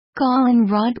Golden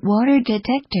Rod Water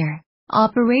Detector.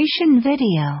 Operation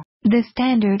Video. The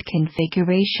standard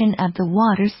configuration of the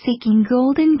water-seeking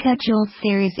Golden Cudgel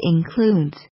series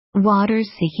includes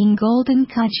water-seeking Golden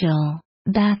Cudgel,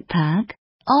 backpack,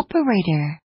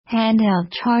 operator,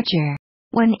 handheld charger.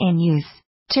 When in use,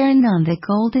 turn on the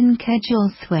Golden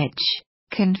Cudgel switch,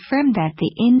 confirm that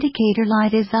the indicator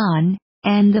light is on,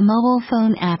 and the mobile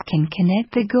phone app can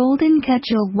connect the Golden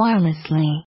Cudgel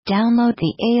wirelessly. Download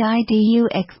the AIDU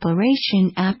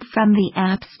Exploration app from the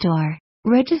App Store.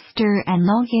 Register and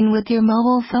log in with your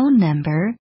mobile phone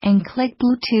number, and click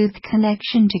Bluetooth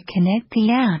connection to connect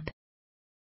the app.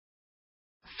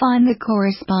 Find the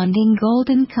corresponding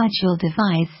Golden Cudgel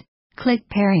device, click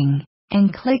Pairing,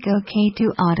 and click OK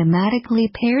to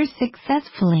automatically pair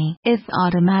successfully. If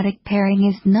automatic pairing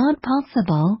is not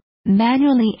possible,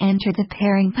 manually enter the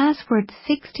pairing password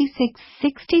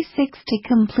 6666 to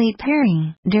complete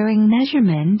pairing. During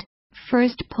measurement,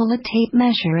 first pull a tape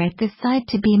measure at the site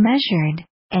to be measured,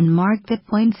 and mark the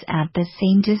points at the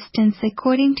same distance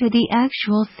according to the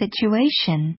actual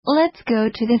situation. Let's go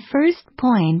to the first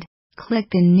point. Click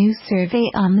the new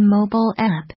survey on the mobile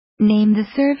app. Name the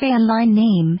survey line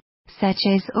name, such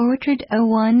as Orchard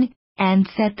 01, and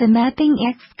set the mapping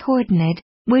X coordinate,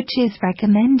 which is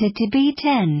recommended to be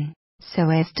 10, so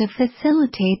as to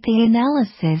facilitate the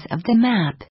analysis of the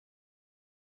map.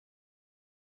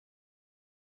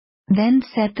 Then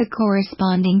set the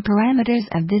corresponding parameters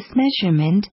of this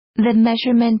measurement. The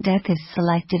measurement depth is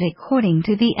selected according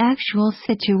to the actual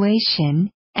situation,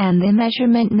 and the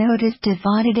measurement node is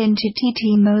divided into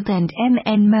TT mode and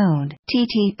MN mode.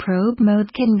 TT probe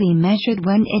mode can be measured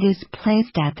when it is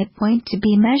placed at the point to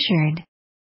be measured.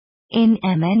 In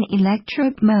MN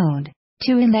electrode mode,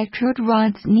 2 electrode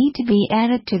rods need to be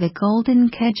added to the Golden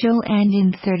Cudgel and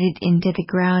inserted into the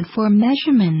ground for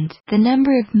measurement. The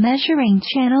number of measuring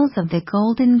channels of the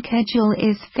Golden Cudgel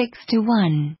is fixed to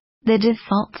 1. The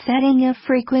default setting of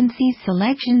frequency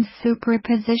selection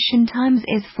superposition times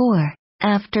is 4.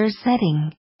 After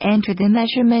setting, enter the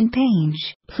measurement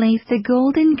page. Place the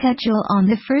Golden Cudgel on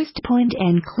the first point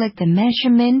and click the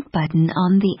measurement button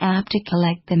on the app to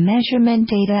collect the measurement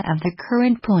data of the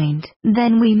current point.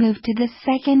 Then we move to the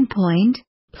second point.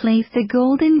 Place the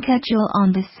Golden Cudgel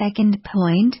on the second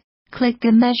point. Click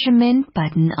the measurement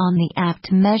button on the app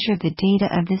to measure the data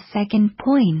of the second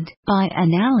point. By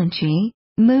analogy,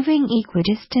 moving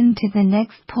equidistant to the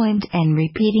next point and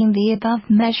repeating the above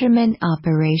measurement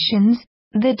operations,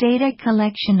 the data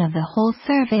collection of the whole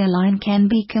survey line can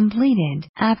be completed.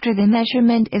 After the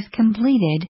measurement is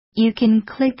completed, you can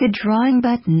click the drawing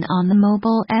button on the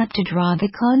mobile app to draw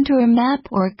the contour map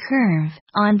or curve.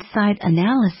 On-site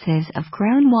analysis of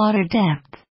groundwater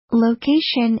depth,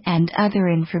 location and other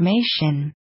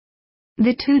information.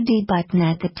 The 2D button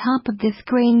at the top of the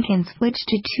screen can switch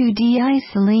to 2D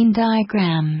isoline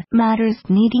diagram. Matters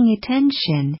needing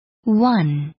attention.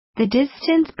 1. The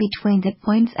distance between the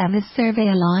points of a survey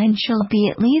line shall be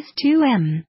at least 2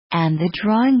 m, and the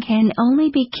drawing can only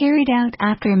be carried out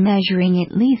after measuring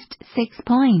at least 6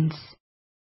 points.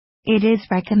 It is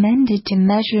recommended to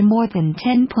measure more than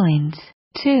 10 points.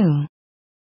 2.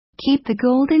 Keep the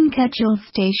Golden Cudgel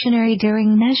stationary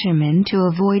during measurement to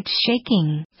avoid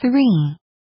shaking. 3.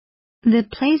 The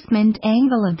placement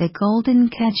angle of the Golden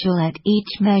Cudgel at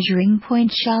each measuring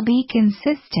point shall be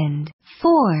consistent.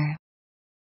 4.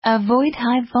 Avoid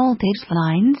high voltage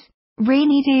lines,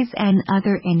 rainy days and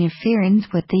other interference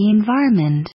with the environment.